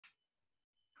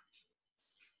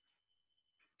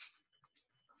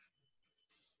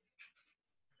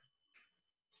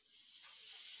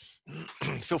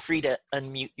feel free to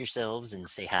unmute yourselves and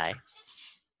say hi.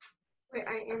 Wait,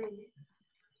 I am in.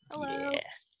 Hello. Yeah.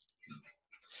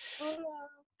 Hello.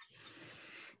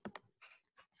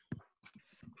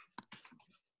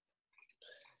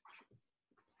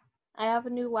 I have a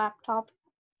new laptop.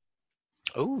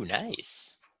 Oh,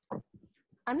 nice.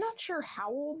 I'm not sure how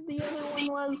old the other one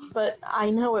was, but I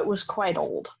know it was quite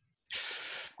old.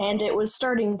 And it was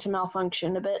starting to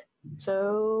malfunction a bit,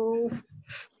 so...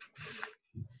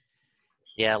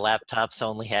 Yeah, laptops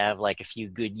only have like a few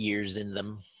good years in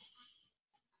them.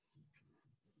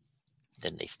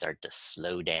 Then they start to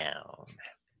slow down.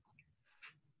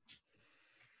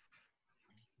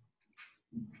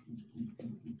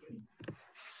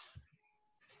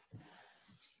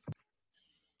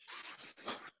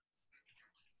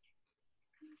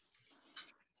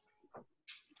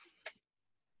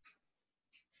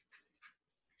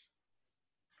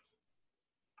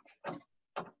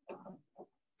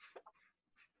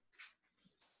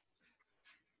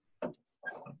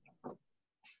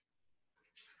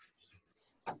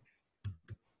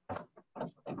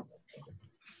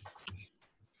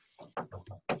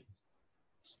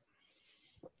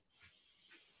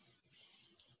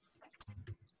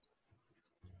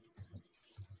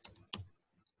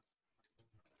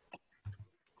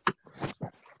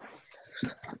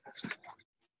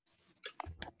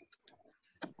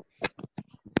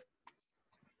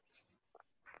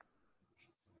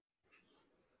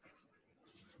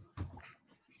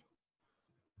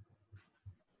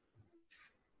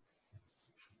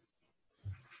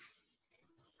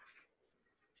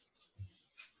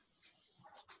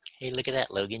 Hey, look at that,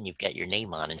 Logan. You've got your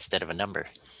name on instead of a number.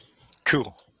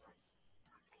 Cool.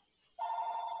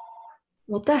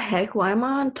 What the heck? Why am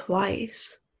I on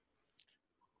twice?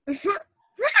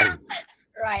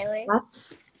 Riley.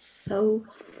 That's so...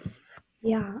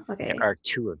 Yeah, okay. There are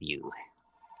two of you.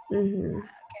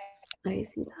 I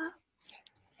see that.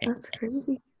 That's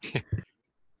crazy. I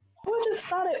would have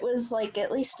thought it was like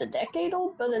at least a decade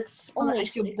old, but it's only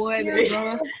 6 years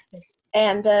old.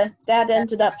 And Dad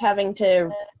ended up having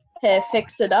to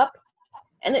fix it up,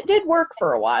 and it did work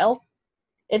for a while.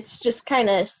 It's just kind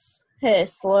of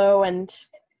slow, and,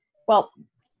 well,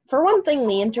 for one thing,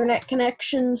 the internet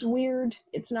connection's weird.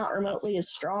 It's not remotely as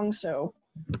strong, so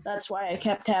that's why I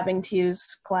kept having to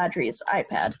use Caladri's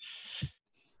iPad.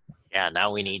 Yeah,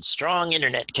 now we need strong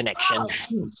internet connection.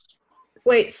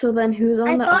 Wait, so then who's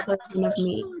on the other one of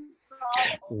me?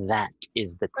 That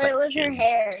is the But it was her question.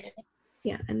 hair.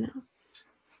 Yeah, I know.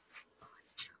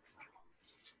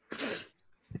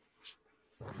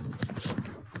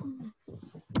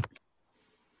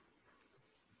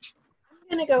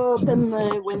 I'm gonna go open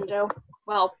the window.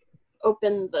 Well,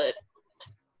 open the...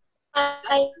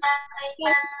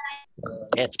 Yes.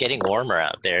 Yeah, it's getting warmer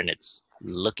out there and it's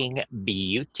looking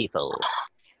beautiful.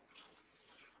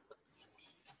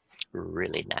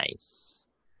 Really nice.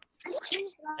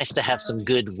 Nice to have some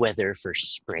good weather for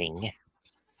spring.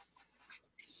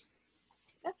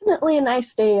 Definitely a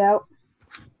nice day out.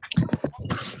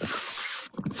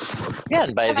 Yeah,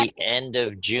 and by the end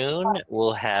of June,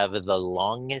 we'll have the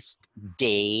longest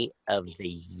day of the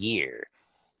year.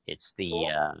 It's the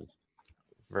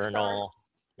vernal,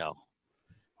 no,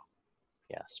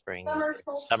 yeah, spring,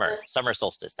 summer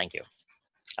solstice, thank you.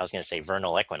 I was going to say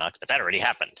vernal equinox, but that already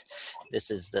happened.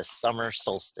 This is the summer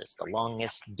solstice, the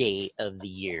longest day of the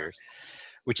year,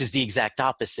 which is the exact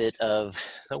opposite of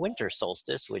the winter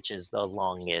solstice, which is the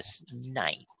longest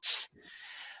night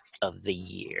of the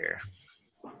year.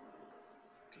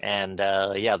 And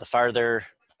yeah, the farther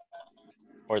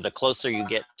or the closer you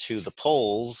get to the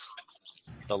poles,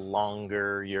 the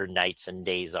longer your nights and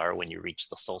days are when you reach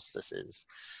the solstices.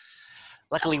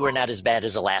 Luckily, we're not as bad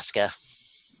as Alaska,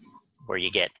 where you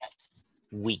get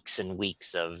weeks and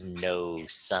weeks of no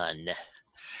sun.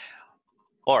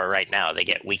 Or right now, they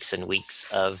get weeks and weeks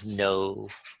of no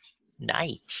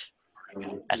night.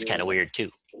 That's kind of weird,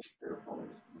 too.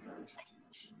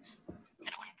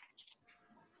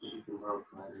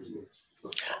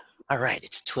 All right,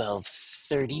 it's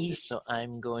 12:30, so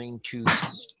I'm going to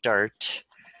start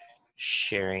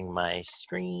sharing my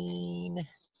screen.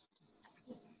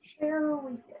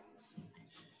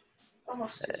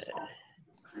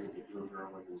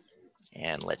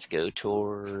 And let's go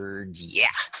towards, yeah.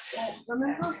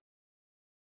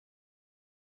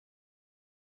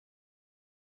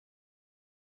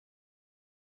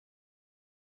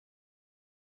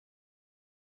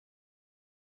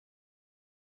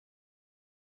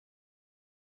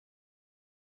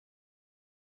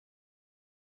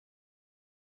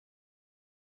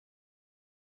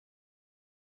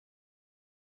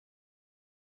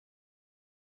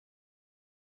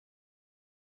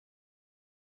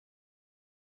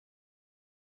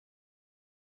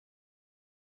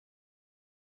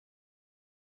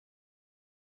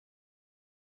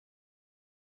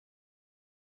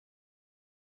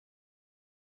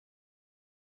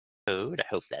 code. I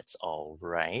hope that's all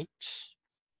right.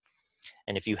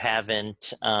 And if you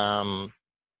haven't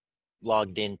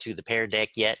logged into the Pear Deck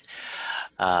yet,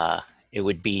 it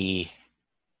would be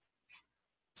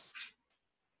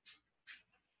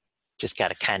just got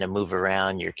to kind of move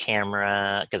around your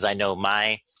camera, because I know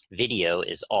my video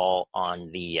is all on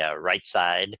the right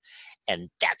side, and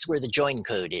that's where the join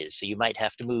code is. So you might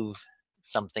have to move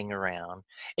something around.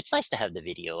 It's nice to have the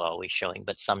video always showing,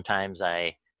 but sometimes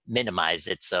I minimize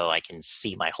it so I can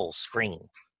see my whole screen.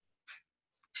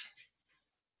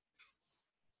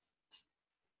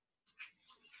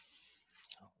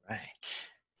 All right.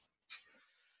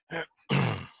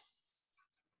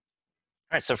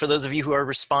 All right, so for those of you who are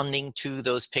responding to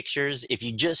those pictures, if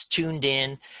you just tuned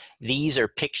in, these are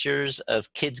pictures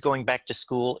of kids going back to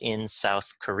school in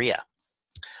South Korea.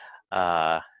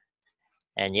 And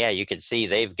yeah, you can see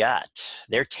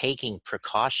they're taking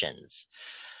precautions.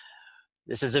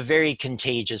 This is a very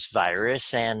contagious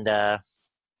virus, and the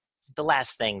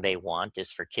last thing they want is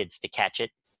for kids to catch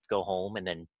it, go home, and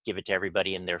then give it to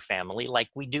everybody in their family like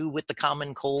we do with the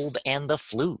common cold and the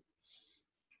flu.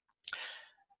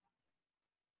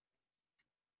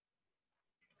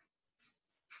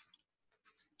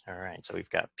 All right, so we've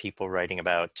got people writing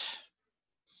about,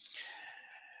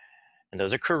 and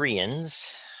those are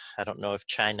Koreans. I don't know if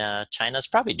China's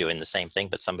probably doing the same thing,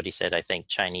 but somebody said, I think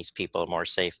Chinese people are more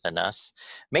safe than us.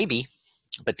 Maybe,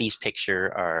 but these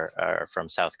pictures are from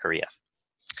South Korea.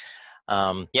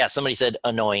 Yeah, somebody said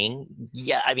annoying.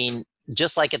 Yeah, I mean,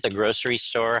 just like at the grocery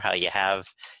store, how you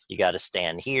got to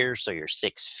stand here so you're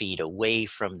 6 feet away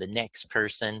from the next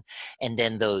person. And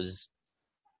then those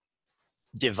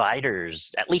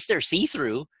dividers, at least they're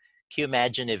see-through. Can you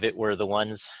imagine if it were the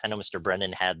ones, I know Mr.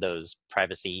 Brennan had those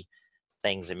privacy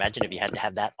things. Imagine if you had to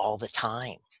have that all the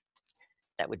time.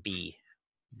 That would be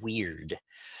weird.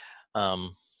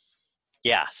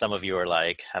 Yeah, some of you are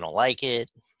like, I don't like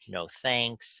it. No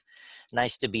thanks.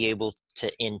 Nice to be able to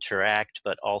interact,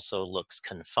 but also looks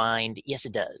confined. Yes,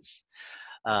 it does.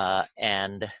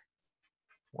 And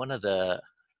one of the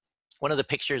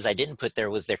pictures I didn't put there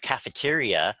was their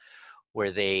cafeteria,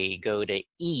 where they go to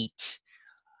eat,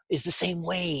 is the same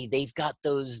way. They've got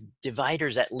those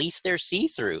dividers, at least they're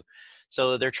see-through.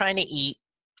 So they're trying to eat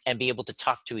and be able to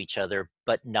talk to each other,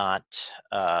 but not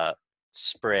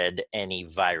spread any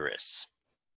virus.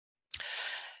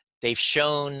 They've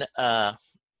shown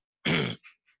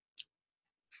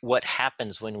what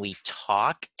happens when we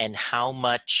talk and how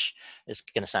much, it's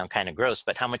going to sound kind of gross,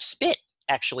 but how much spit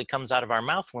actually comes out of our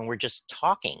mouth when we're just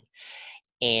talking.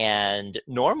 And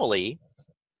normally,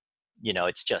 you know,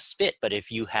 it's just spit, but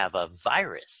if you have a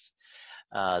virus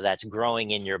that's growing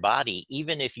in your body,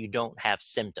 even if you don't have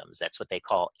symptoms, that's what they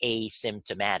call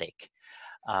asymptomatic,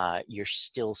 you're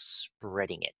still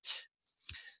spreading it.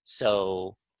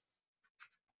 So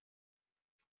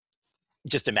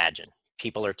just imagine,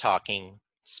 people are talking,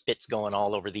 spit's going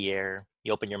all over the air,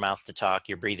 you open your mouth to talk,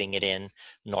 you're breathing it in.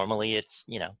 Normally it's,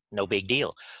 you know, no big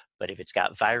deal. But if it's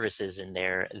got viruses in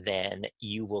there, then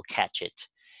you will catch it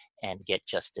and get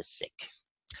just as sick.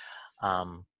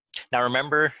 Now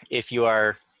remember, if you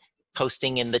are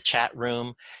posting in the chat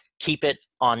room, keep it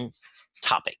on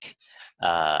topic.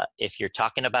 If you're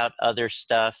talking about other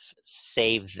stuff,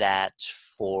 save that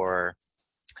for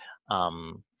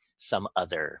some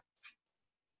other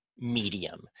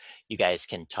medium. You guys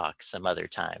can talk some other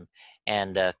time.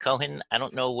 And Cohen, I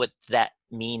don't know what that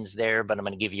means there, but I'm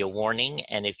going to give you a warning.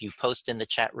 And if you post in the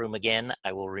chat room again,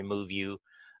 I will remove you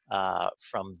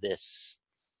from this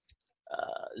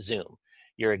Zoom.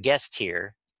 You're a guest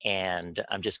here, and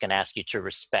I'm just going to ask you to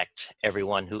respect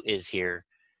everyone who is here,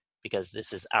 because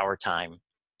this is our time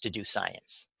to do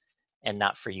science and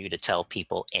not for you to tell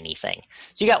people anything.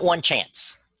 So you got one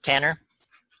chance. Tanner,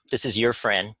 this is your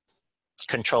friend.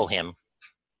 Control him.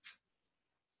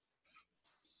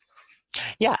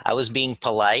 Yeah, I was being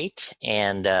polite,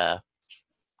 and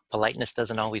politeness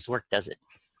doesn't always work, does it?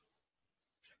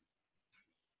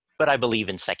 But I believe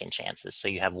in second chances, so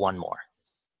you have one more.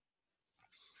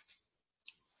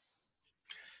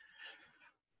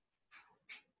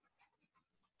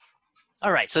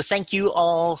 All right, so thank you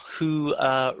all who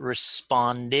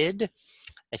responded.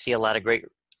 I see a lot of great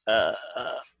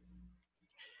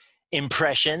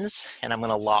impressions, and I'm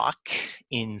going to lock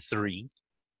in 3,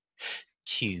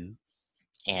 2,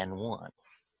 and 1.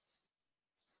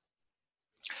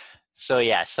 So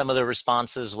yeah, some of the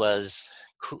responses was,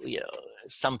 you know,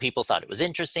 some people thought it was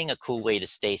interesting, a cool way to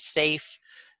stay safe.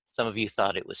 Some of you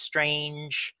thought it was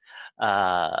strange.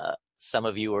 Some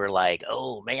of you were like,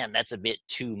 oh man, that's a bit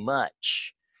too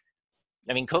much.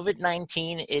 I mean,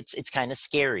 COVID-19, it's kind of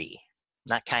scary.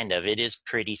 Not kind of, it is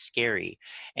pretty scary.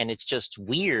 And it's just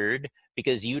weird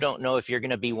because you don't know if you're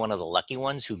going to be one of the lucky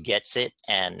ones who gets it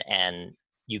and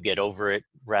you get over it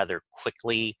rather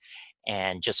quickly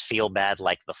and just feel bad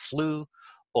like the flu,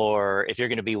 or if you're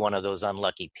going to be one of those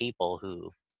unlucky people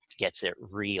who gets it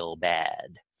real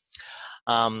bad.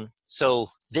 So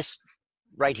this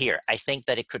right here, I think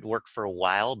that it could work for a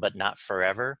while, but not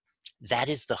forever. That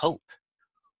is the hope.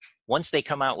 Once they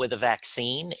come out with a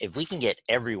vaccine, if we can get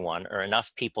everyone or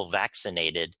enough people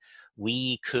vaccinated,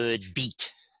 we could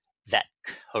beat that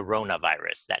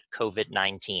coronavirus, that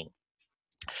COVID-19.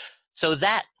 So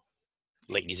that,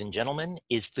 ladies and gentlemen,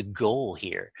 is the goal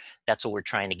here. That's what we're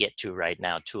trying to get to right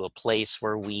now, to a place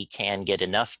where we can get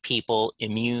enough people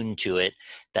immune to it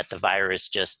that the virus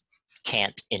just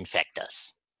can't infect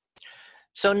us.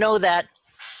 So know that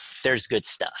there's good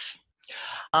stuff.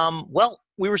 Well,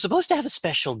 we were supposed to have a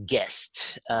special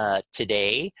guest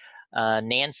today,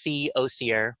 Nancy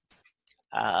Osier,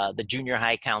 the junior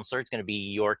high counselor. It's going to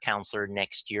be your counselor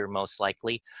next year, most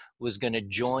likely, was going to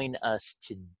join us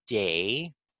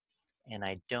today. And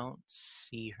I don't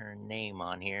see her name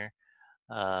on here.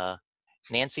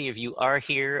 Nancy, if you are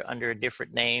here under a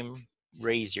different name,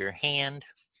 raise your hand.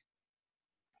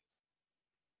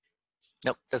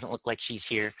 Nope, doesn't look like she's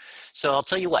here. So I'll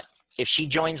tell you what, if she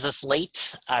joins us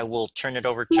late, I will turn it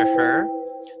over to her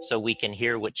so we can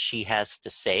hear what she has to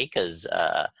say, because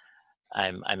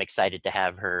I'm excited to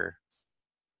have her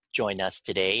join us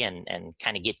today and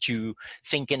kind of get you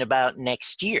thinking about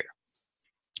next year.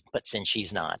 But since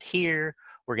she's not here,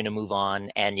 we're going to move on.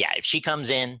 And yeah, if she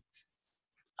comes in,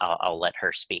 I'll let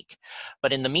her speak.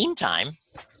 But in the meantime,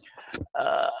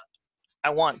 I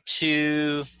want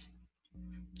to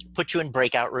put you in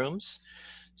breakout rooms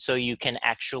so you can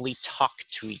actually talk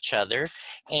to each other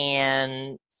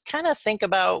and kind of think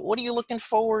about, what are you looking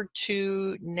forward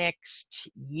to next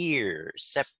year,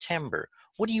 September?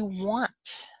 What do you want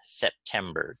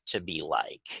September to be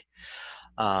like?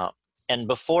 And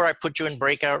before I put you in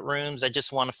breakout rooms, I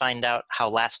just want to find out how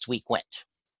last week went.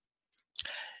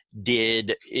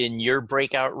 Did, in your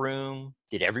breakout room,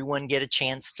 did everyone get a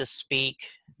chance to speak?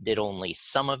 Did only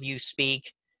some of you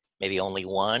speak? Maybe only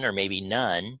one or maybe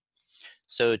none.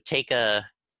 So take a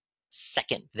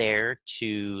second there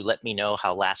to let me know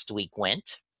how last week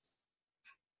went.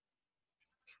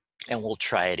 And we'll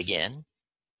try it again,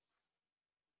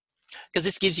 because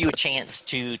this gives you a chance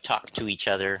to talk to each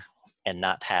other and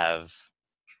not have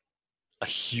a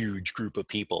huge group of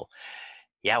people.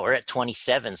 Yeah, we're at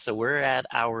 27, so we're at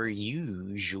our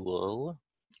usual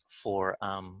for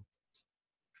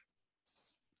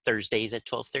Thursdays at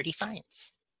 12:30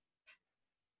 science.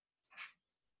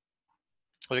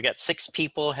 Well, we got 6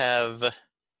 people have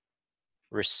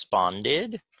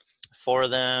responded. 4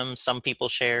 of them, some people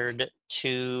shared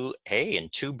 2. Hey, in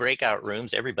 2 breakout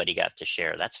rooms, everybody got to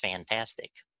share. That's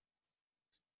fantastic.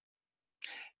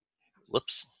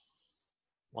 Whoops.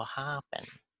 What happened?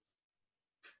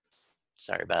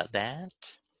 Sorry about that.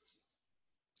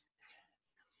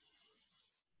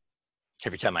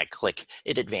 Every time I click,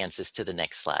 it advances to the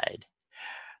next slide.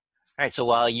 All right, so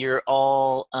while you're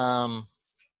all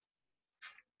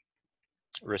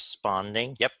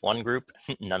responding, yep, one group,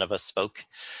 none of us spoke.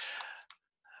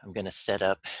 I'm gonna set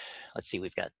up, let's see,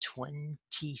 we've got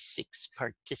 26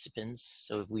 participants.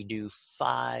 So if we do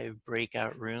 5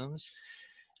 breakout rooms,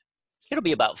 it'll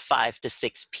be about 5 to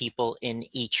 6 people in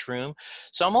each room.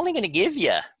 So I'm only gonna give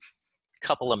you a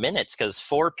couple of minutes, because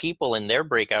 4 people in their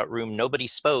breakout room, nobody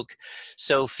spoke.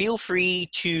 So feel free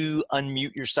to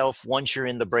unmute yourself once you're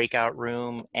in the breakout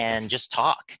room and just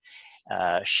talk.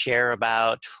 Share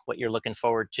about what you're looking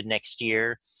forward to next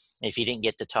year. If you didn't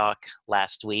get to talk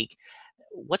last week,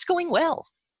 what's going well?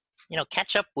 You know,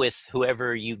 catch up with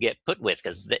whoever you get put with,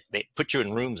 because they put you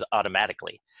in rooms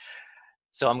automatically.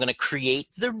 So I'm going to create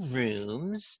the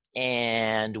rooms,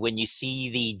 and when you see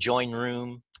the join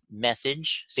room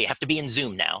message, so you have to be in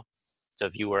Zoom now. So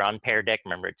if you were on Pear Deck,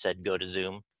 remember it said go to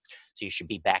Zoom. So you should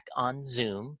be back on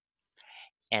Zoom,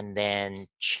 and then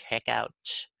check out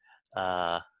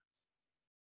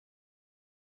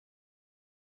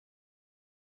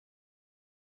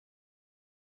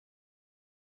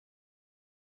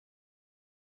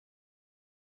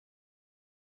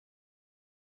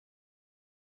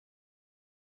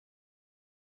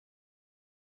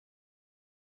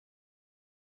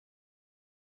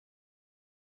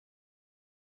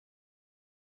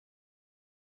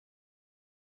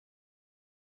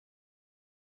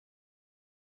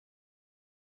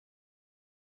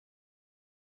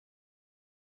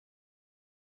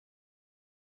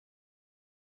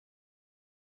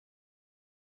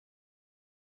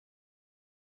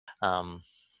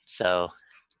so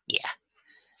yeah.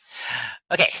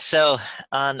 Okay, so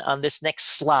on this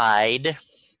next slide,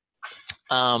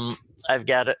 I've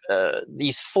got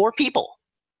these 4 people.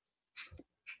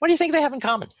 What do you think they have in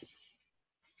common?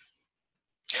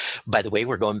 By the way,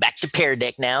 we're going back to Pear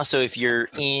Deck now. So if you're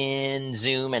in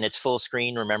Zoom and it's full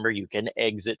screen, remember you can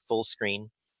exit full screen,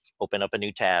 open up a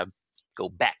new tab, go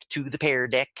back to the Pear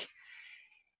Deck,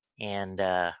 and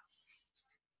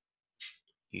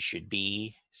you should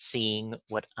be seeing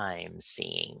what I'm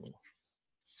seeing.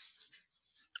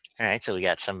 All right, so we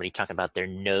got somebody talking about their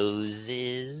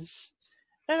noses.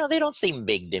 No, they don't seem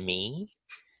big to me.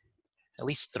 At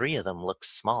least 3 of them look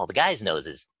small. The guy's nose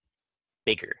is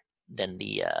bigger than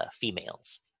the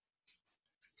females.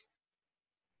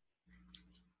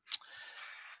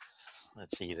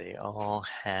 Let's see, they all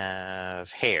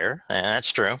have hair.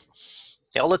 That's true.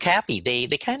 They all look happy. They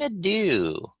kind of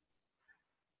do.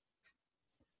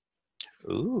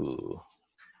 Ooh.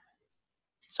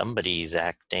 Somebody's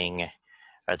acting.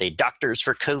 Are they doctors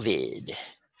for COVID?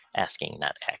 Asking,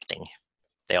 not acting.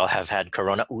 They all have had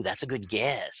corona. Ooh, that's a good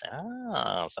guess.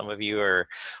 Oh, some of you are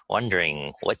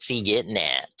wondering, what's he getting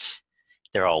at?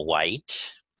 They're all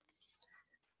white.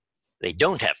 They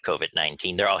don't have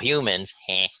COVID-19. They're all humans.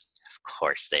 Of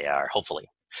course they are, hopefully.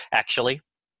 Actually,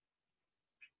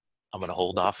 I'm going to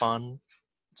hold off on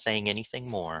saying anything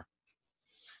more.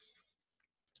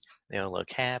 They all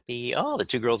look happy. Oh, the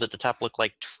 2 girls at the top look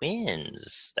like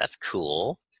twins. That's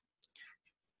cool.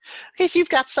 Okay, so you've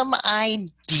got some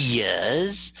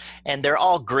ideas, and they're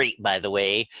all great, by the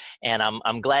way. And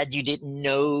I'm glad you didn't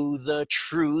know the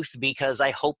truth, because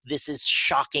I hope this is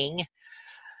shocking.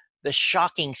 The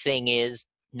shocking thing is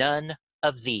none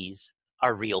of these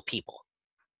are real people.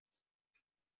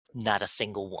 Not a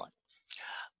single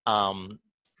one.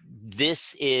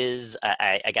 This is,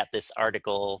 I got this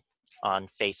article on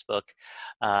Facebook.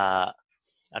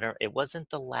 It wasn't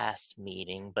the last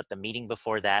meeting, but the meeting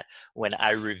before that, when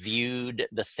I reviewed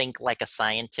the Think Like a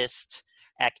Scientist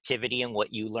activity and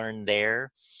what you learned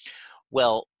there.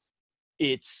 Well,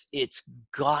 it's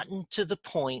gotten to the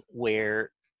point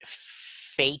where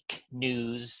fake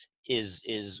news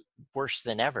is worse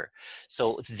than ever.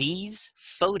 So these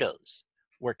photos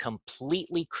were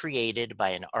completely created by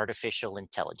an artificial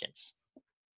intelligence,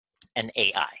 an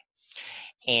AI.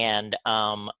 And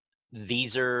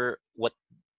these are what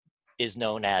is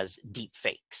known as deep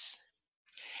fakes.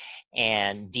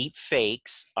 And deep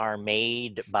fakes are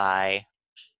made by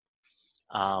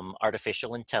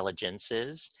artificial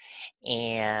intelligences,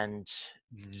 and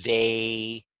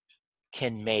they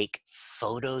can make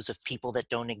photos of people that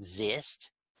don't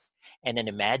exist. And then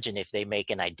imagine if they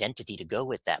make an identity to go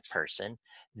with that person,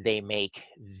 they make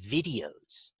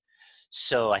videos.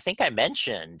 So I think I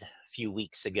mentioned a few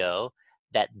weeks ago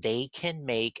that they can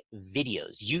make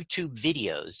videos, YouTube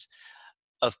videos,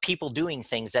 of people doing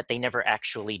things that they never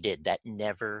actually did, that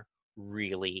never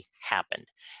really happened.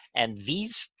 And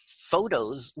these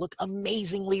photos look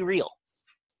amazingly real.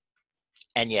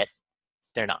 And yet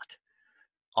they're not.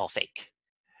 All fake.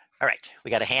 All right,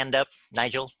 we got a hand up.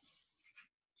 Nigel?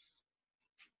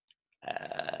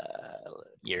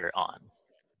 You're on.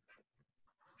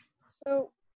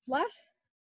 So,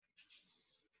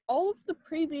 all of the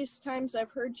previous times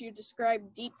I've heard you describe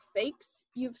deep fakes,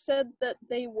 you've said that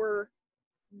they were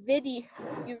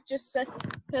you've just said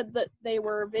that they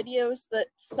were videos that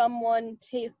someone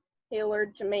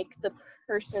tailored to make the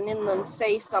person in them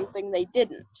say something they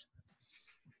didn't.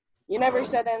 You never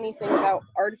said anything about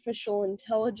artificial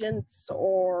intelligence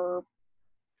or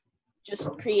just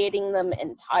creating them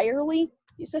entirely.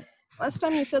 You said last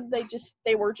time you said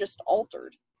they were just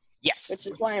altered. Yes. Which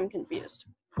is why I'm confused.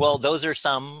 Well, those are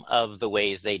some of the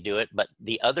ways they do it, but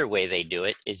the other way they do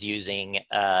it is using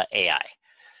AI.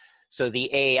 So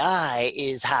the AI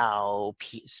is how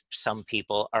some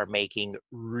people are making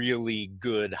really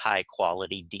good, high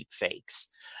quality deep fakes.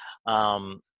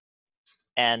 And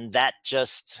that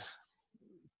just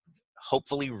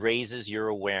hopefully raises your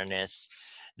awareness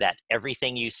that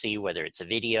everything you see, whether it's a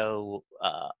video,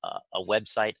 a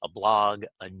website, a blog,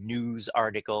 a news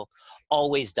article,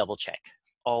 always double check,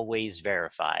 always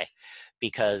verify,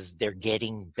 because they're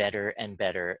getting better and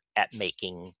better at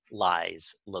making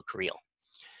lies look real.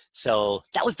 So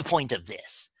that was the point of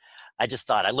this. I just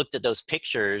thought, I looked at those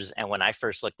pictures, and when I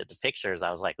first looked at the pictures,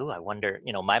 I was like, ooh, I wonder,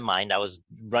 my mind, I was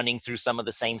running through some of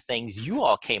the same things you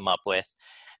all came up with.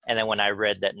 And then when I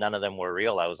read that none of them were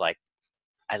real, I was like,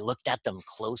 I looked at them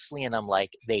closely and I'm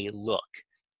like, they look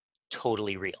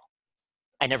totally real.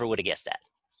 I never would have guessed that.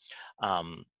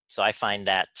 So I find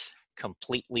that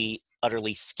completely,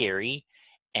 utterly scary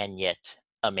and yet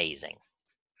amazing.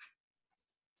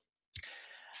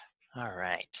 All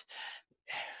right.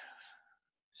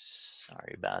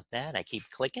 Sorry about that. I keep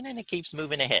clicking and it keeps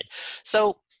moving ahead.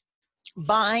 So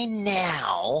by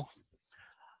now,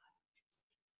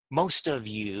 most of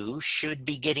you should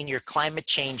be getting your climate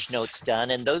change notes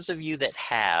done. And those of you that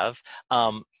have,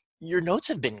 your notes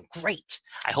have been great.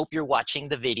 I hope you're watching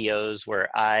the videos where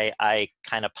I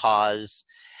kind of pause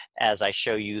as I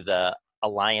show you the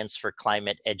Alliance for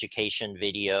Climate Education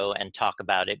video and talk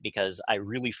about it, because I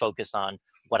really focus on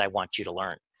what I want you to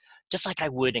learn, just like I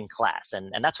would in class.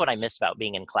 And that's what I miss about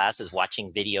being in class, is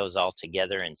watching videos all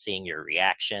together and seeing your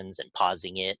reactions and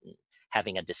pausing it and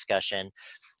having a discussion.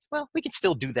 Well, we can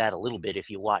still do that a little bit if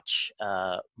you watch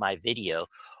my video,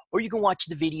 or you can watch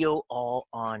the video all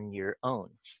on your own.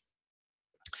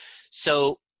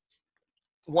 So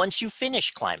once you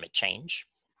finish climate change,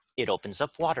 it opens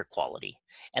up water quality.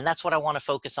 And that's what I want to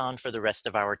focus on for the rest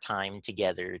of our time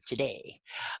together today.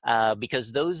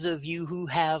 Because those of you who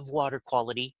have water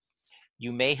quality,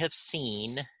 you may have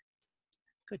seen,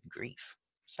 good grief,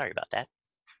 sorry about that,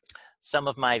 some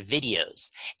of my videos.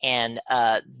 And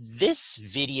this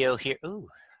video here, ooh,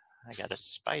 I got a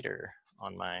spider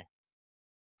on my,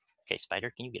 okay,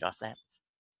 spider, can you get off that?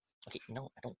 Okay, no,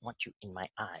 I don't want you in my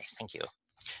eye, thank you.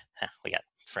 We got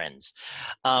friends.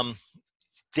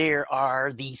 There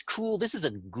are these cool, this is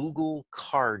a Google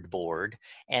Cardboard,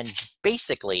 and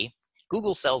basically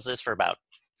Google sells this for about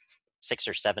 $6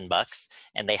 or $7,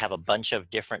 and they have a bunch of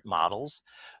different models.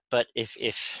 But if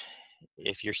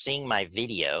you're seeing my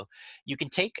video, you can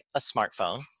take a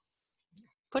smartphone,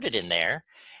 put it in there,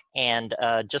 and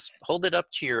just hold it up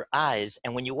to your eyes.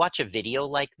 And when you watch a video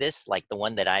like this, like the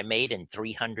one that I made in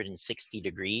 360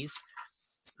 degrees,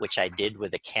 which I did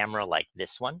with a camera like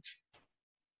this one,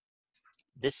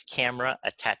 this camera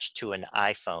attached to an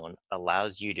iPhone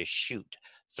allows you to shoot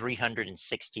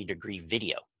 360-degree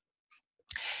video.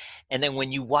 And then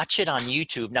when you watch it on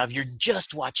YouTube, now if you're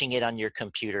just watching it on your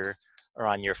computer or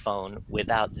on your phone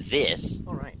without this,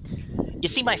 all right, you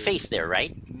see my face there,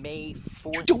 right? May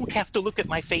 4th. You don't have to look at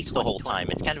my face the whole time.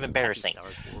 It's kind of embarrassing.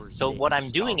 So what I'm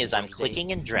doing is I'm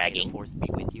clicking and dragging.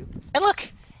 And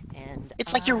look,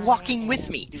 it's like you're walking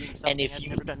with me. And if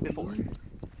you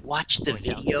watch the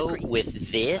video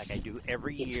with this,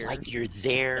 it's like you're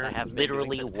there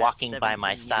literally walking by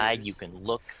my side. You can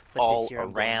look all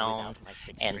around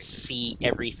and see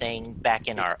everything back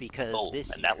in our, oh,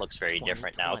 and that looks very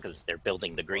different now because they're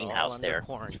building the greenhouse there.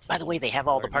 By the way, they have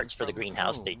all the parts for the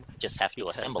greenhouse. They just have to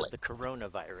assemble it. The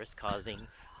coronavirus causing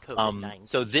COVID-19.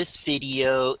 So this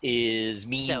video is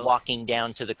me walking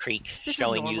down to the creek,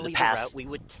 showing you the path we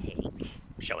would take,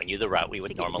 showing you the route we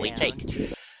would normally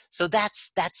take. So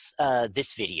that's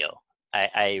this video.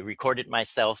 I recorded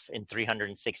myself in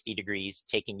 360 degrees,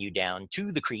 taking you down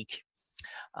to the creek,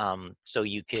 so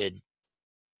you could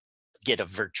get a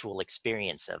virtual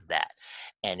experience of that.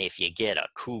 And if you get a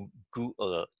cool,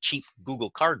 cheap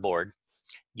Google Cardboard,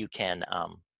 you can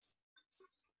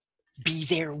be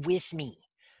there with me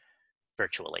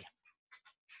virtually.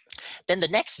 Then the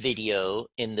next video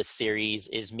in the series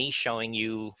is me showing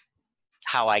you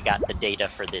how I got the data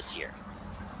for this year.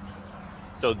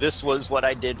 So this was what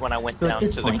I did when I went down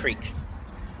to the creek.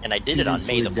 And I did it on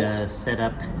May the 4th. Set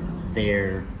up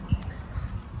their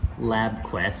lab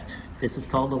quest. This is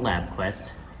called a lab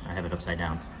quest. I have it upside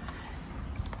down.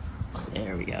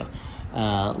 There we go.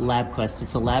 Lab quest.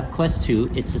 It's a lab quest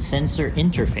 2. It's a sensor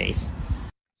interface.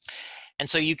 And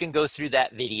so you can go through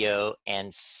that video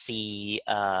and see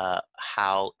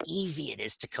how easy it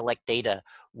is to collect data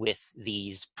with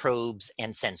these probes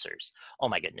and sensors. Oh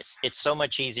my goodness, it's so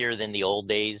much easier than the old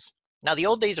days. Now the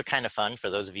old days are kind of fun for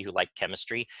those of you who like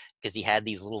chemistry, because you had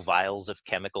these little vials of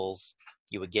chemicals.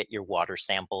 You would get your water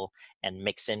sample and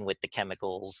mix in with the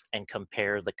chemicals and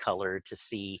compare the color to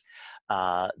see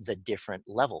the different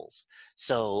levels.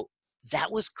 So that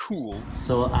was cool.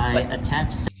 So I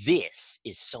attached. This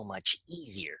is so much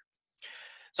easier.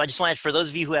 So I just wanted, for those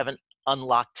of you who haven't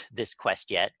unlocked this quest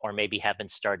yet, or maybe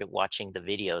haven't started watching the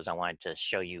videos, I wanted to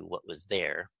show you what was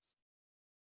there.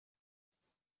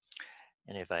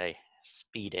 And if I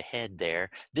speed ahead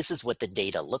there, this is what the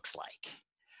data looks like.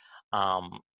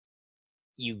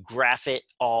 You graph it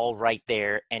all right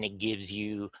there, and it gives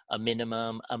you a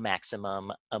minimum, a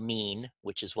maximum, a mean,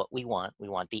 which is what we want. We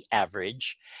want the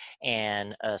average,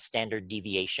 and a standard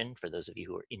deviation for those of you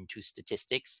who are into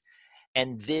statistics.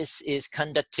 And this is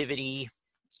conductivity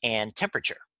and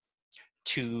temperature,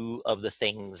 2 of the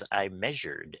things I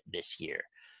measured this year.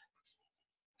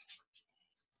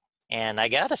 And I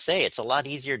gotta say, it's a lot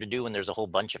easier to do when there's a whole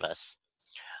bunch of us.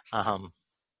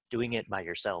 Doing it by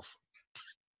yourself,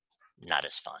 not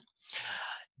as fun.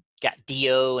 Got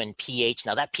DO and pH.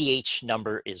 Now that pH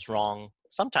number is wrong.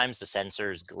 Sometimes the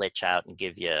sensors glitch out and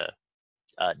give you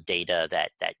data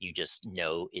that you just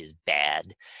know is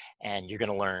bad, and you're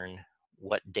going to learn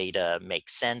what data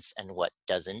makes sense and what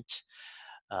doesn't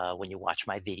when you watch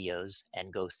my videos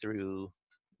and go through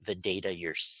the data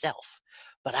yourself.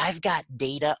 But I've got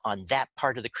data on that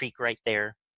part of the creek right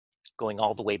there going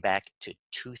all the way back to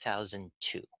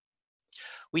 2002.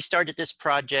 We started this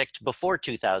project before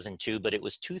 2002, but it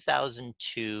was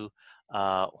 2002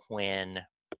 when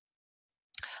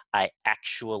I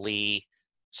actually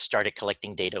started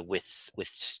collecting data with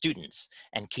students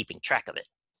and keeping track of it.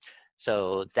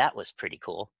 So that was pretty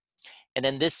cool. And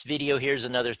then this video, here's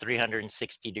another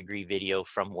 360-degree video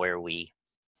from where we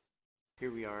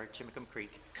Here we are at Chimacum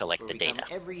Creek, collect where the we data. come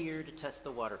every year to test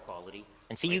the water quality.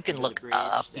 And see, Right you can under look the bridge,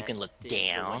 up, you that can look is the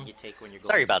one down. you take when you're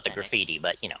Sorry going to about the Senex. graffiti,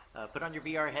 but you know, Put on your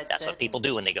VR headset. that's what people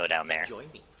do when they go down there. Join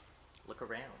me. Look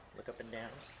around. Look up and down.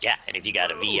 Yeah, and if you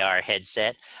got a VR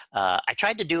headset, I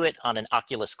tried to do it on an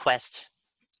Oculus Quest,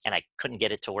 and I couldn't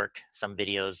get it to work. Some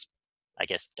videos, I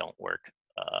guess, don't work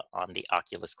on the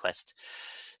Oculus Quest.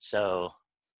 So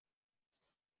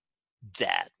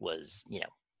that was, you know,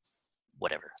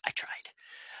 whatever, I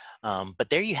tried. But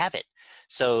there you have it.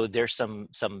 So there's some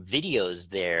videos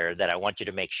there that I want you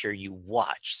to make sure you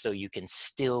watch so you can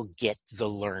still get the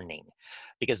learning,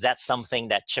 because that's something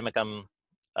that Chimacum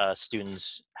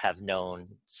students have known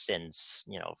since,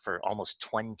 you know, for almost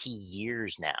 20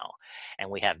 years now, and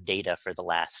we have data for the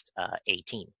last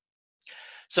 18.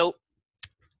 So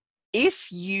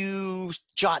if you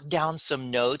jot down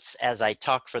some notes as I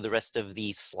talk for the rest of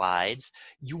these slides,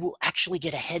 you will actually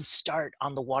get a head start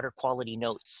on the water quality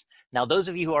notes. Now, those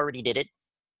of you who already did it,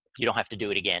 you don't have to do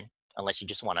it again unless you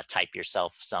just want to type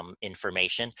yourself some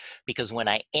information, because when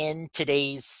I end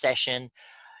today's session,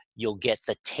 you'll get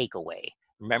the takeaway.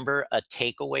 Remember, a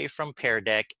takeaway from Pear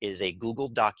Deck is a Google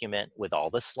document with all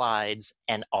the slides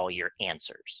and all your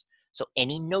answers. So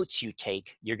any notes you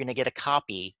take, you're going to get a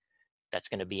copy that's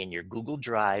going to be in your Google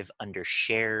Drive under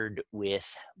Shared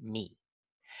with Me.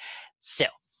 So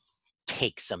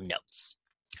take some notes.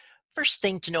 First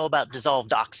thing to know about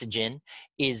dissolved oxygen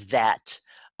is that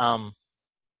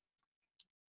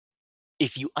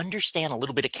if you understand a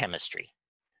little bit of chemistry,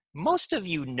 most of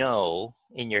you know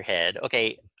in your head,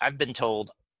 okay, I've been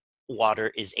told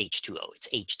water is H2O. It's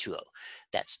H2O.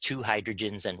 That's 2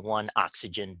 hydrogens and 1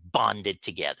 oxygen bonded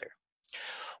together.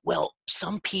 Well,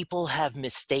 some people have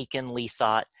mistakenly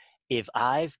thought if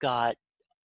I've got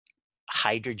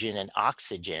hydrogen and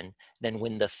oxygen, then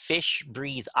when the fish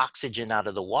breathe oxygen out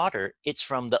of the water, it's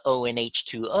from the O in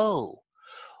H2O.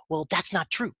 Well, that's not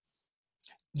true.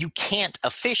 You can't, a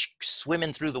fish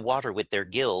swimming through the water with their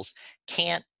gills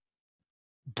can't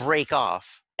break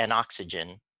off an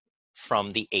oxygen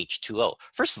from the H2O.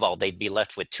 First of all, they'd be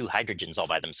left with 2 hydrogens all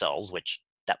by themselves, which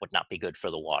that would not be good for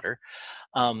the water.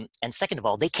 And second of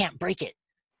all, they can't break it.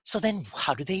 So then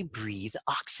how do they breathe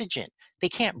oxygen? They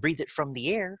can't breathe it from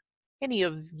the air. Any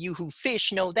of you who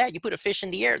fish know that. You put a fish in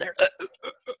the air,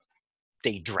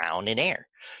 they drown in air,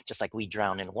 just like we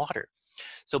drown in water.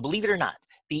 So believe it or not,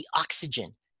 the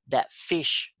oxygen that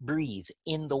fish breathe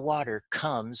in the water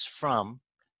comes from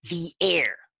the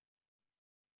air.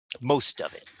 Most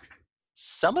of it.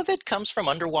 Some of it comes from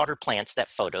underwater plants that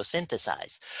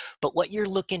photosynthesize. But what you're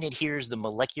looking at here is the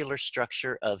molecular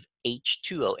structure of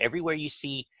H2O. Everywhere you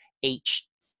see H,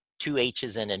 2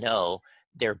 H's and an O,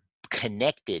 they're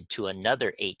connected to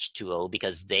another H2O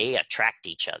because they attract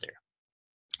each other.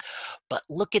 But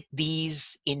look at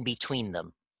these in between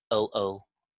them, OO,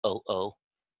 OO.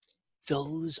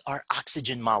 Those are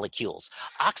oxygen molecules.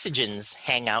 Oxygens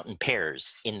hang out in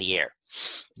pairs in the air.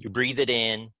 You breathe it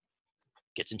in,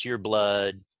 gets into your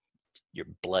blood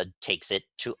takes it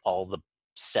to all the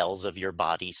cells of your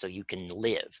body so you can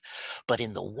live. But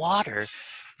in the water,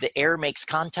 the air makes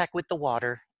contact with the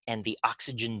water and the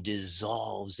oxygen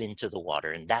dissolves into the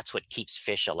water, and that's what keeps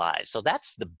fish alive. So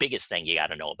that's the biggest thing you got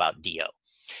to know about DO,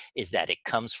 is that it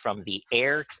comes from the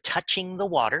air touching the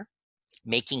water,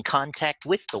 making contact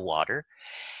with the water,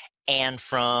 and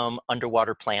from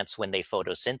underwater plants when they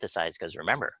photosynthesize. Because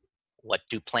remember, what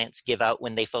do plants give out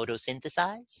when they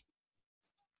photosynthesize?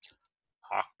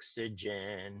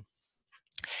 Oxygen.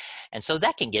 And so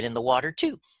that can get in the water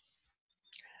too.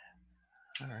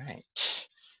 All right.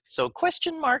 So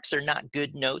question marks are not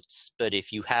good notes, but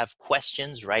if you have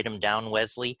questions, write them down,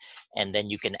 Wesley, and then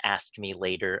you can ask me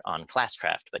later on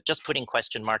Classcraft. But just putting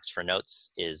question marks for notes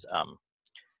is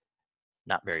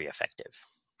not very effective.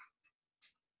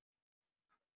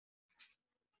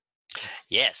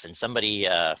 Yes, and somebody,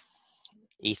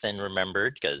 Ethan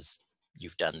remembered, because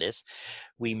you've done this,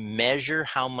 we measure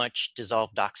how much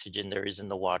dissolved oxygen there is in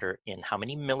the water in how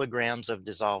many milligrams of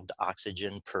dissolved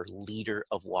oxygen per liter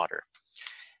of water.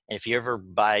 And if you ever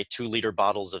buy 2-liter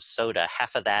bottles of soda,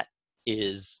 half of that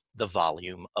is the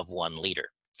volume of 1 liter.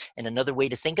 And another way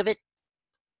to think of it,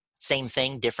 same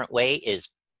thing, different way, is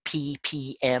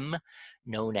ppm,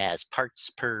 known as parts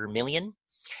per million.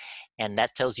 And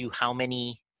that tells you how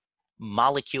many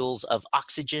molecules of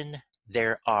oxygen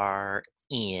there are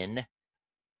in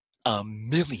a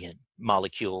million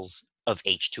molecules of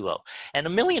H2O. And a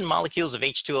million molecules of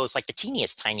H2O is like the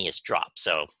teeniest, tiniest drop,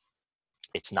 so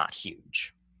it's not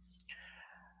huge.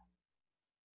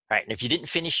 All right, and if you didn't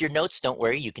finish your notes, don't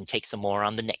worry, you can take some more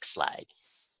on the next slide.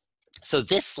 So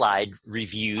this slide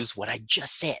reviews what I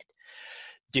just said.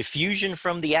 Diffusion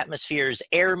from the atmosphere is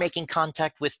air making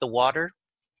contact with the water.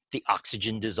 The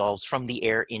oxygen dissolves from the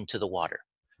air into the water.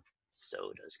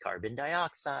 So does carbon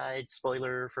dioxide,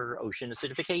 spoiler for ocean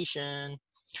acidification.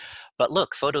 But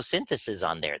look, photosynthesis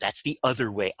on there. That's the other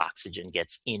way oxygen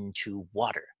gets into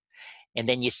water. And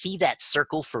then you see that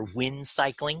circle for wind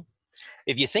cycling.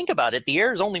 If you think about it, the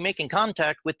air is only making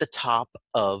contact with the top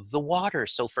of the water.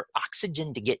 So for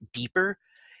oxygen to get deeper,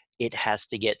 it has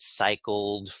to get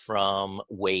cycled from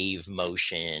wave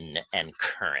motion and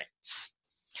currents.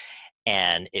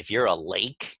 And if you're a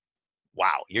lake,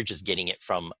 wow, you're just getting it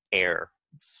from air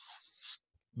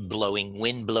blowing,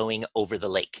 wind blowing over the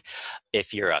lake.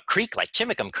 If you're a creek like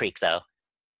Chimacum Creek, though,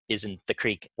 isn't the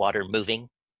creek water moving?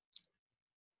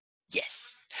 Yes.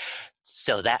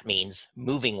 So that means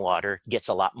moving water gets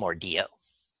a lot more DO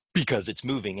because it's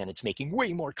moving and it's making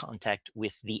way more contact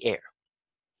with the air.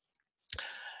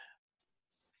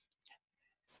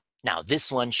 Now,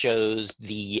 this one shows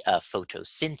the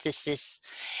photosynthesis.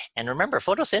 And remember,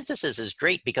 photosynthesis is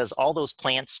great because all those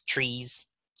plants, trees,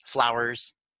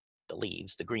 flowers, the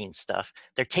leaves, the green stuff,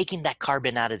 they're taking that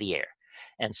carbon out of the air.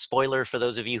 And spoiler for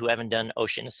those of you who haven't done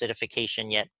ocean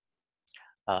acidification yet,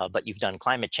 but you've done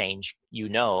climate change, you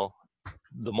know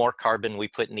the more carbon we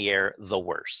put in the air, the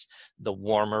worse. The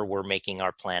warmer we're making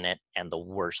our planet and the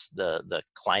worse the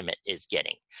climate is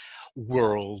getting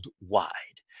worldwide.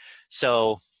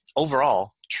 So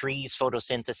overall, trees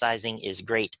photosynthesizing is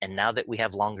great. And now that we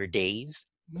have longer days,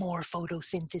 more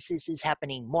photosynthesis is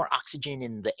happening, more oxygen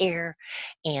in the air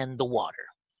and the water.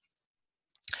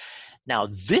 Now,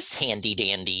 this handy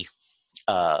dandy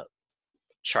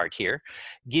chart here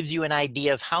gives you an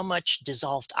idea of how much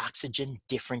dissolved oxygen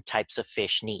different types of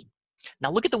fish need.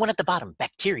 Now look at the one at the bottom,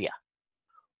 bacteria.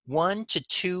 1 to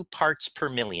 2 parts per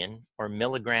million or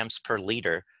milligrams per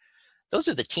liter. Those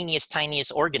are the teeniest,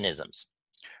 tiniest organisms.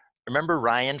 Remember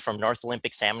Ryan from North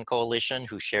Olympic Salmon Coalition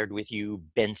who shared with you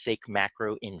benthic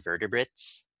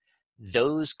macroinvertebrates?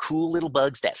 Those cool little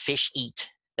bugs that fish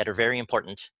eat that are very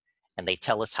important, and they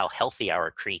tell us how healthy our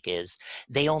creek is,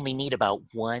 they only need about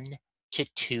 1 to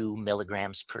 2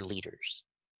 milligrams per liters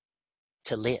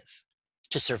to live,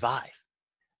 to survive.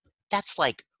 That's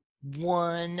like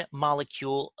 1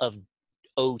 molecule of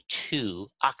O2,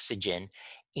 oxygen,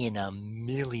 in a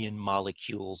million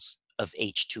molecules of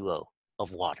H2O,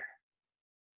 of water.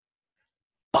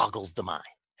 Boggles the mind.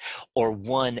 Or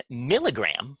 1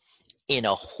 milligram in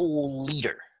a whole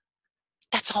liter.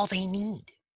 That's all they need.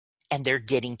 And they're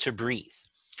getting to breathe.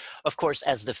 Of course,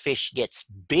 as the fish gets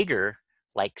bigger,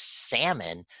 like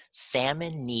salmon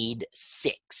need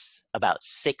about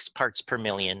 6 parts per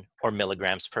million or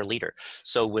milligrams per liter.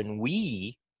 So when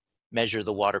we measure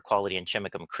the water quality in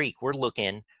Chimacum Creek, we're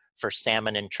looking for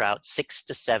salmon and trout 6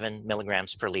 to 7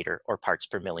 milligrams per liter or parts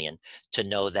per million to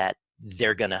know that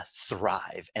they're gonna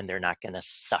thrive and they're not gonna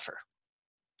suffer.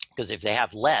 Because if they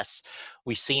have less,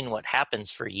 we've seen what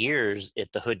happens for years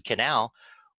at the Hood Canal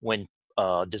when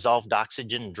dissolved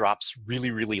oxygen drops really,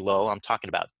 really low. I'm talking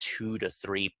about 2 to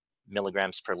 3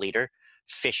 milligrams per liter.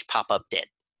 Fish pop up dead.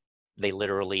 They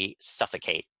literally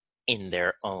suffocate in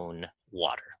their own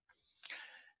water.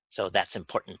 So that's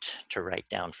important to write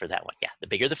down for that one. Yeah, the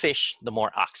bigger the fish, the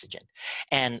more oxygen.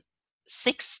 And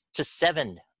 6 to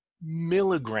 7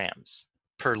 milligrams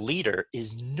per liter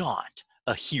is not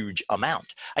a huge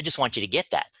amount. I just want you to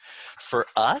get that. For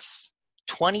us,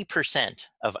 20%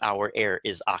 of our air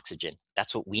is oxygen.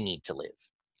 That's what we need to live.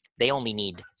 They only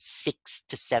need 6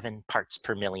 to 7 parts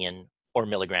per million or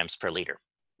milligrams per liter.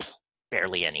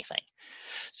 Barely anything.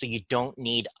 So you don't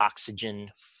need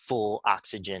oxygen, full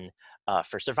oxygen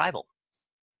for survival.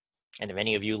 And if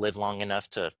any of you live long enough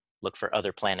to look for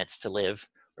other planets to live,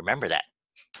 remember that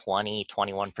 20,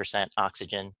 21%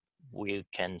 oxygen, we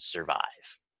can survive.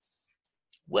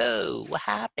 Whoa, what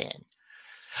happened?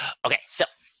 Okay, so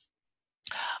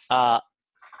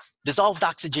dissolved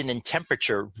oxygen and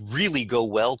temperature really go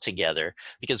well together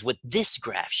because what this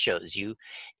graph shows you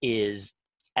is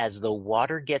as the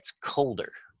water gets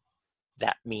colder,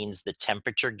 that means the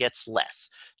temperature gets less.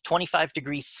 25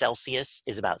 degrees Celsius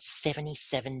is about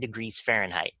 77 degrees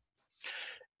Fahrenheit.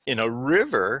 In a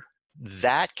river,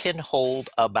 that can hold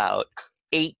about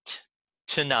 8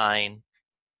 to 9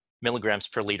 milligrams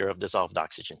per liter of dissolved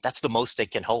oxygen. That's the most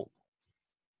it can hold.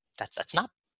 That's not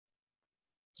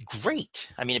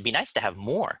great. I mean, it'd be nice to have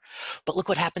more. But look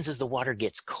what happens as the water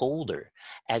gets colder.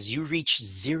 As you reach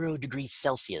 0 degrees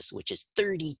Celsius, which is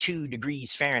 32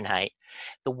 degrees Fahrenheit,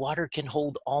 the water can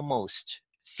hold almost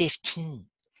 15,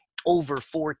 over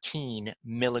 14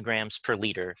 milligrams per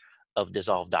liter of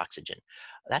dissolved oxygen.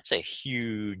 That's a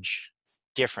huge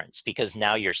difference, because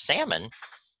now your salmon,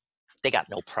 they got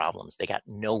no problems, they got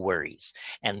no worries,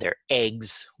 and their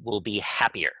eggs will be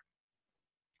happier.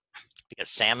 Because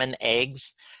salmon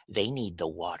eggs, they need the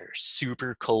water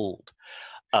super cold,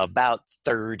 about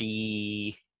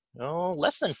 30,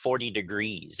 less than 40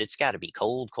 degrees. It's got to be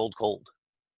cold, cold, cold.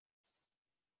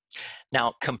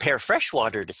 Now, compare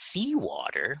freshwater to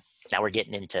seawater. Now we're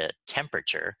getting into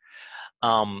temperature.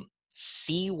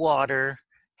 Seawater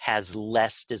has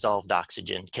less dissolved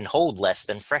oxygen, can hold less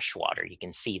than freshwater. You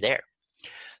can see there.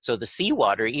 So the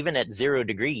seawater, even at 0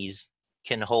 degrees,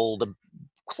 can hold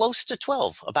close to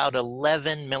 12, about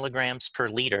 11 milligrams per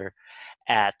liter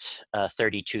at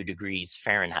 32 degrees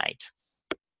Fahrenheit.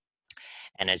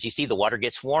 And as you see, the water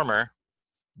gets warmer,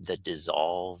 the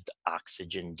dissolved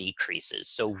oxygen decreases.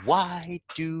 So why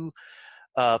do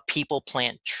people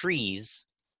plant trees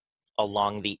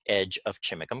along the edge of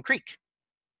Chimacum Creek?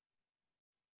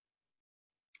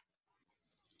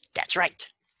 That's right.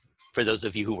 For those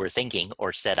of you who were thinking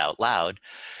or said out loud,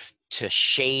 to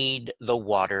shade the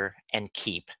water and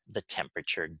keep the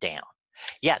temperature down.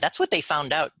 Yeah, that's what they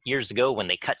found out years ago when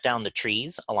they cut down the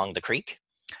trees along the creek.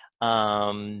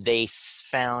 They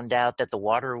found out that the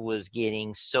water was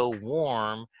getting so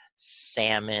warm,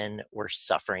 salmon were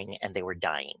suffering and they were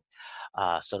dying.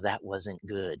 So that wasn't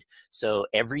good. So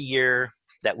every year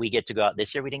that we get to go out,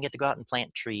 this year we didn't get to go out and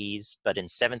plant trees, but in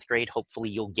 7th grade, hopefully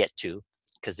you'll get to,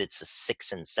 because it's a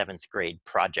 6th and 7th grade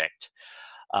project.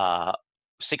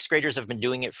 6th graders have been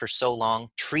doing it for so long.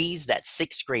 Trees that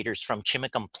 6th graders from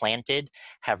Chimacum planted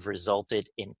have resulted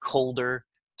in colder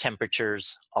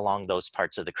temperatures along those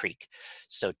parts of the creek.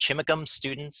 So Chimacum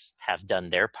students have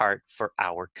done their part for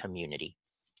our community.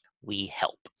 We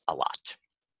help a lot.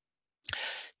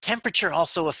 Temperature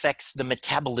also affects the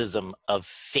metabolism of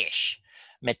fish.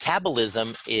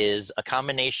 Metabolism is a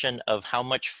combination of how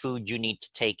much food you need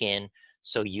to take in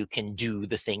so you can do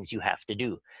the things you have to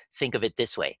do. Think of it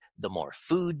this way: the more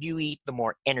food you eat, the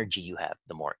more energy you have.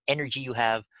 The more energy you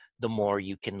have, the more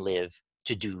you can live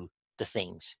to do the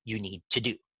things you need to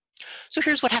do. So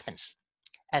here's what happens.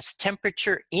 As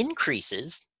temperature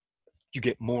increases, you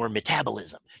get more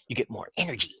metabolism. You get more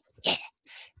energy. Yeah.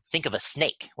 Think of a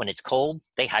snake. When it's cold,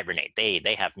 they hibernate.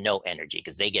 They have no energy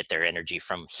because they get their energy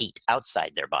from heat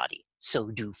outside their body. So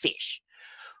do fish.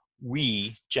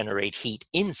 We generate heat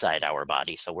inside our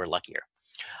body, so we're luckier.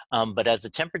 But as the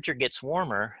temperature gets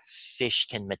warmer, fish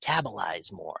can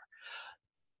metabolize more.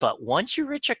 But once you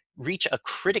reach a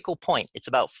critical point, it's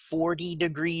about 40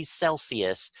 degrees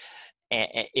Celsius.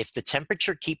 If the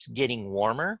temperature keeps getting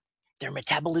warmer, their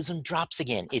metabolism drops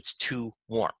again. It's too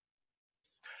warm.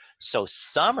 So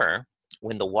summer,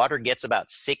 when the water gets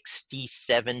about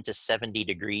 67 to 70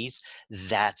 degrees,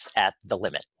 that's at the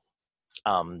limit.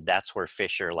 That's where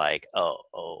fish are like, oh,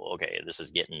 okay, this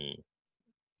is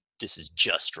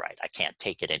just right. I can't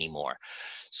take it anymore.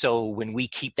 So when we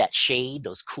keep that shade,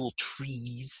 those cool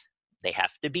trees, they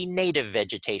have to be native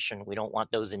vegetation. We don't want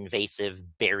those invasive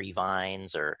berry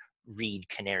vines or reed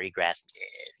canary grass,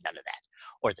 none of that.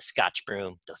 Or the Scotch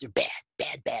broom. Those are bad,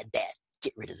 bad, bad, bad.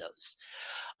 Get rid of those.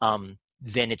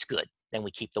 Then it's good. Then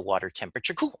we keep the water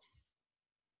temperature cool.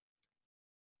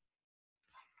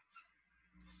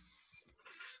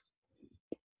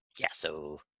 Yeah,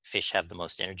 so fish have the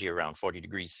most energy around 40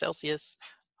 degrees Celsius.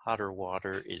 Hotter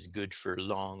water is good for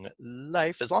long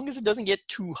life, as long as it doesn't get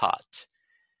too hot.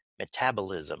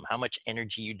 Metabolism, how much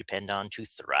energy you depend on to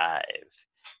thrive.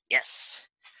 Yes.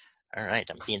 All right,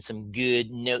 I'm seeing some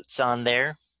good notes on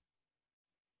there.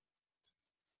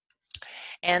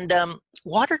 And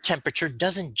water temperature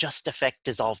doesn't just affect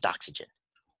dissolved oxygen.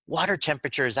 Water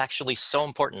temperature is actually so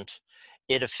important,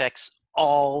 it affects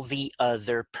all the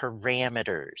other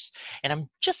parameters. And I'm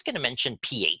just going to mention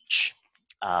pH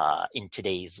in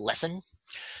today's lesson.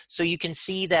 So you can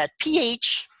see that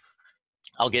pH,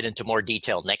 I'll get into more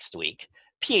detail next week.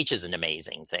 pH is an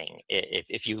amazing thing.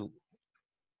 If you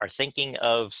are thinking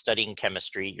of studying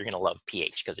chemistry, you're going to love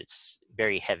pH because it's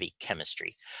very heavy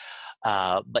chemistry.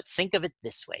 But think of it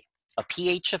this way. A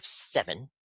pH of 7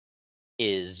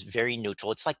 is very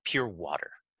neutral. It's like pure water.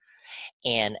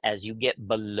 And as you get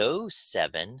below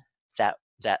 7,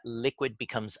 that liquid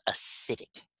becomes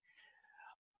acidic.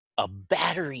 A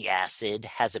battery acid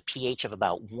has a pH of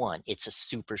about 1. It's a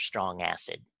super strong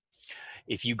acid.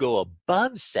 If you go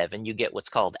above 7, you get what's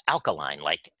called alkaline,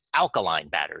 like alkaline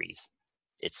batteries.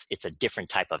 It's a different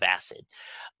type of acid.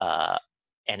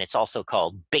 And it's also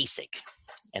called basic.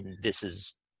 And this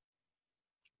is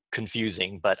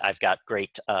confusing, but I've got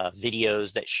great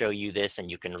videos that show you this, and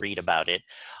you can read about it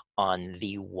on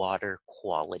the Water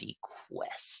Quality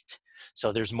Quest.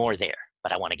 So there's more there,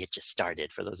 but I want to get you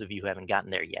started for those of you who haven't gotten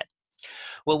there yet.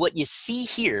 Well, what you see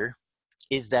here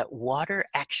is that water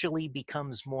actually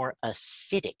becomes more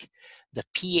acidic. The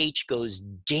pH goes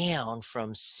down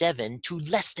from 7 to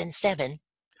less than 7.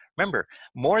 Remember,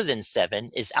 more than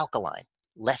 7 is alkaline,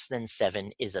 less than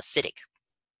 7 is acidic.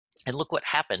 And look what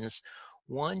happens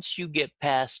once you get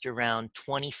past around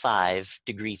 25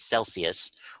 degrees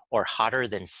Celsius, or hotter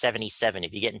than 77.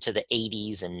 If you get into the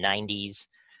 80s and 90s,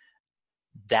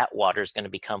 that water is going to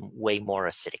become way more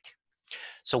acidic.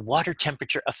 So water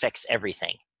temperature affects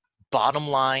everything. Bottom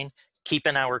line,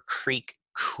 keeping our creek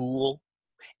cool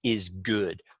is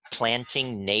good.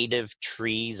 Planting native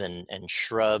trees and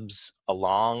shrubs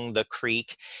along the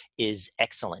creek is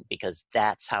excellent, because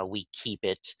that's how we keep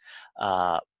it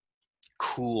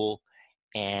cool,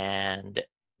 and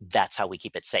that's how we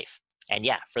keep it safe. And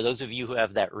yeah, for those of you who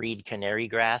have that reed canary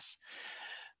grass,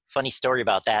 funny story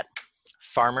about that.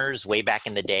 Farmers way back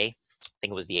in the day, I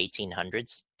think it was the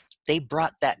 1800s, they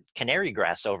brought that canary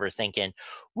grass over thinking,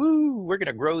 woo, we're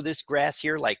gonna grow this grass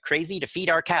here like crazy to feed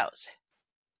our cows.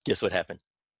 Guess what happened?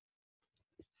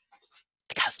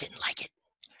 The cows didn't like it.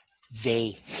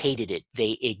 They hated it.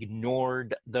 They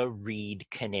ignored the reed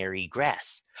canary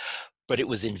grass, but it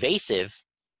was invasive.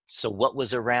 So what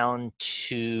was around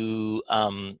to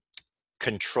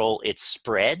control its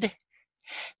spread?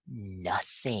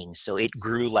 Nothing. So it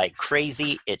grew like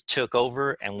crazy. It took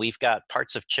over, and we've got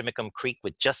parts of Chimacum Creek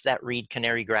with just that reed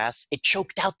canary grass. It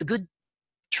choked out the good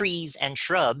trees and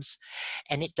shrubs,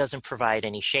 and it doesn't provide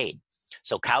any shade.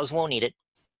 So cows won't eat it.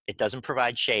 It doesn't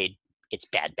provide shade. It's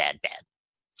bad, bad, bad.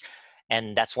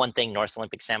 And that's one thing North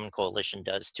Olympic Salmon Coalition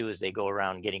does too, is they go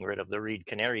around getting rid of the reed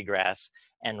canary grass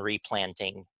and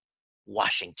replanting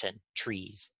Washington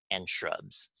trees and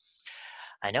shrubs.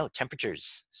 I know,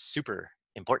 temperature's super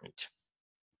important.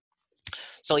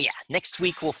 So yeah, next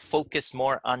week we'll focus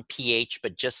more on pH,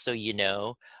 but just so you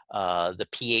know, the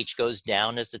pH goes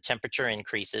down as the temperature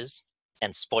increases.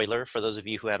 And spoiler, for those of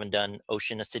you who haven't done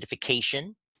ocean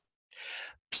acidification,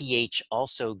 pH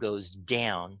also goes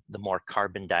down the more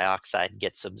carbon dioxide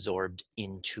gets absorbed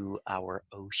into our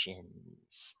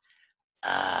oceans.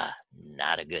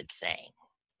 Not a good thing.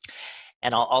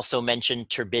 And I'll also mention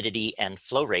turbidity and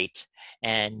flow rate.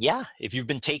 And yeah, if you've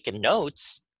been taking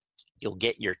notes, you'll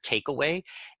get your takeaway,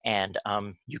 and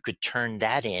you could turn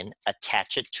that in,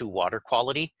 attach it to water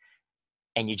quality,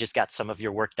 and you just got some of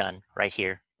your work done right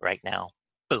here, right now.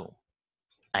 Boom.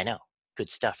 I know, good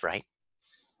stuff, right?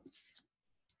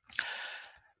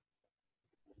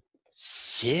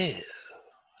 So,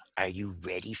 are you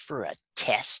ready for a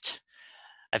test?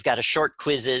 I've got a short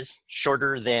quizzes,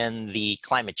 shorter than the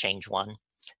climate change one.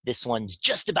 This one's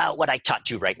just about what I taught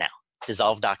you right now,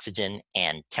 dissolved oxygen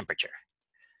and temperature.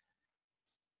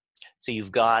 So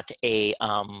you've got a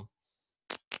thumbs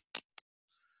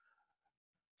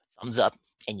up,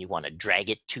 and you want to drag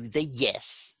it to the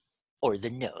yes or the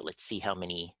no. Let's see how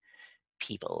many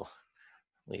people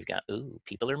we've got. Ooh,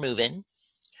 people are moving.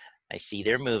 I see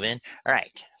they're moving. All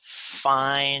right,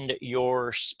 find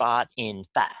your spot in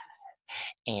 5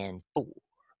 and 4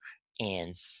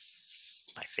 and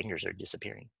my fingers are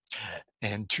disappearing,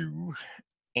 and 2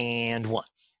 and 1.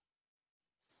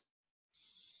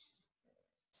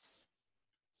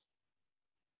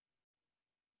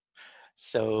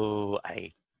 So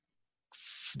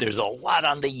there's a lot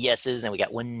on the yeses, and we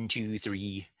got 1, 2,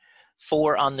 3,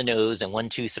 4 on the nose, and 1,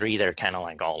 2, 3 that are kind of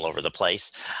like all over the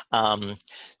place.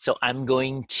 So I'm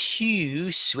going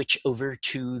to switch over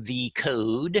to the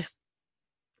code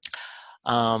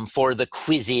for the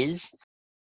quizzes.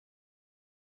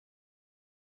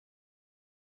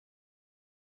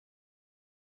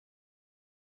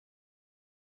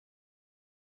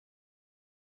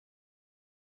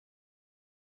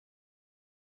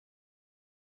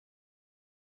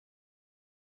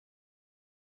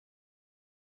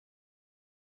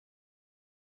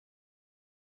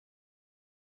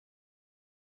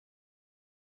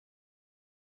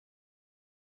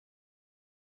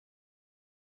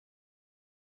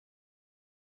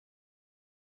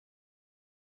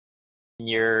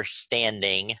 You're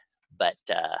standing, but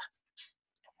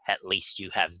at least you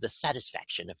have the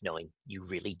satisfaction of knowing you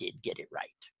really did get it right.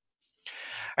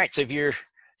 All right, so if you're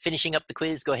finishing up the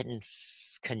quiz, go ahead and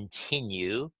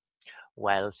continue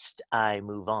whilst I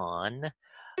move on.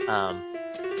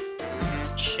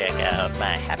 Check out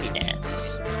my happy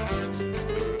dance.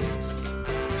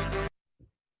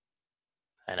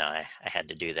 I know, I had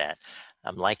to do that.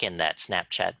 I'm liking that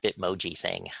Snapchat Bitmoji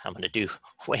thing. I'm gonna do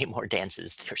way more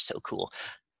dances. They're so cool.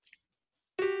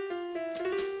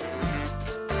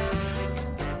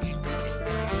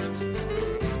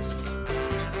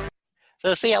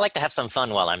 So see, I like to have some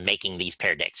fun while I'm making these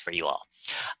Pear Decks for you all.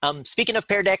 Speaking of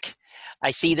Pear Deck,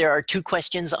 I see there are 2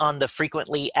 questions on the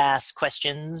frequently asked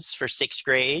questions for 6th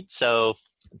grade. So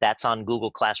that's on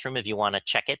Google Classroom if you want to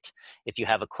check it. If you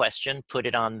have a question, put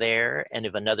it on there. And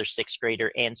if another 6th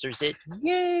grader answers it,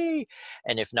 yay!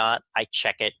 And if not, I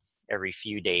check it every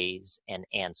few days and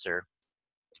answer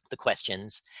the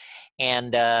questions.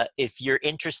 And if you're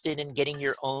interested in getting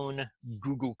your own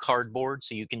Google Cardboard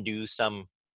so you can do some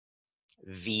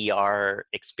VR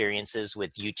experiences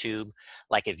with YouTube,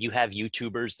 like if you have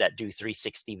YouTubers that do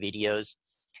 360 videos,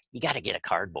 you got to get a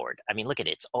cardboard. I mean, look at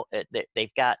it.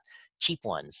 They've got cheap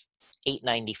ones,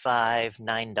 $8.95,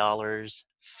 $9,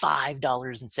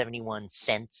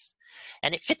 $5.71,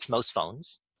 and it fits most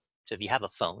phones. So if you have a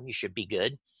phone, you should be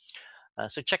good.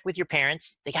 So check with your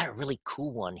parents. They got a really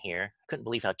cool one here. Couldn't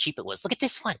believe how cheap it was. Look at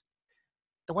this one.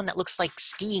 The one that looks like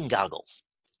skiing goggles.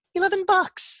 $11.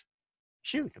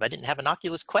 Shoot, if I didn't have an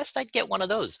Oculus Quest, I'd get one of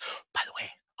those. By the way,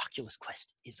 Oculus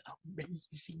Quest is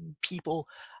amazing, people.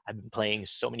 I've been playing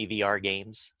so many VR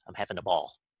games. I'm having a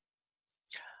ball.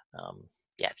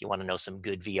 Yeah, if you want to know some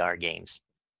good VR games,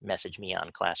 message me on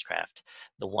Classcraft.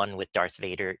 The one with Darth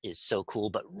Vader is so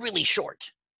cool, but really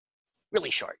short.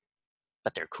 Really short,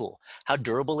 but they're cool. How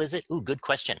durable is it? Ooh, good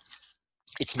question.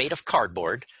 It's made of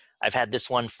cardboard. I've had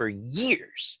this one for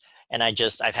years, and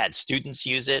I've had students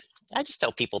use it. I just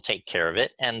tell people take care of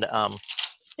it. And,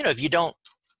 you know, if you don't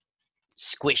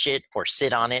squish it or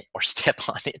sit on it or step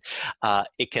on it,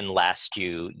 it can last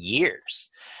you years.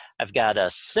 I've got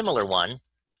a similar one.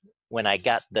 When I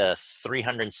got the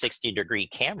 360-degree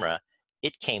camera,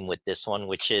 it came with this one,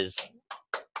 which is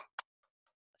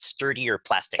sturdier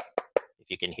plastic, if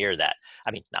you can hear that.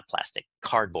 I mean, not plastic,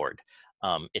 cardboard.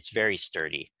 It's very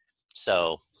sturdy.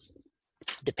 So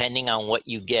depending on what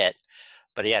you get,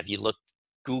 but yeah, if you look,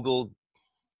 do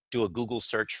a Google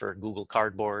search for Google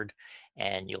Cardboard,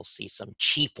 and you'll see some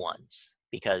cheap ones,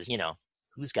 because, you know,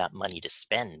 who's got money to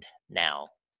spend now?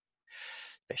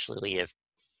 Especially if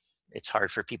it's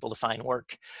hard for people to find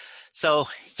work. So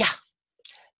yeah,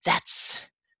 that's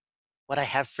what I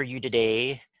have for you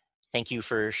today. Thank you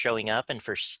for showing up and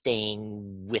for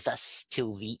staying with us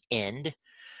till the end.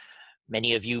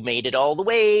 Many of you made it all the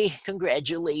way.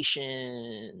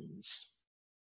 Congratulations.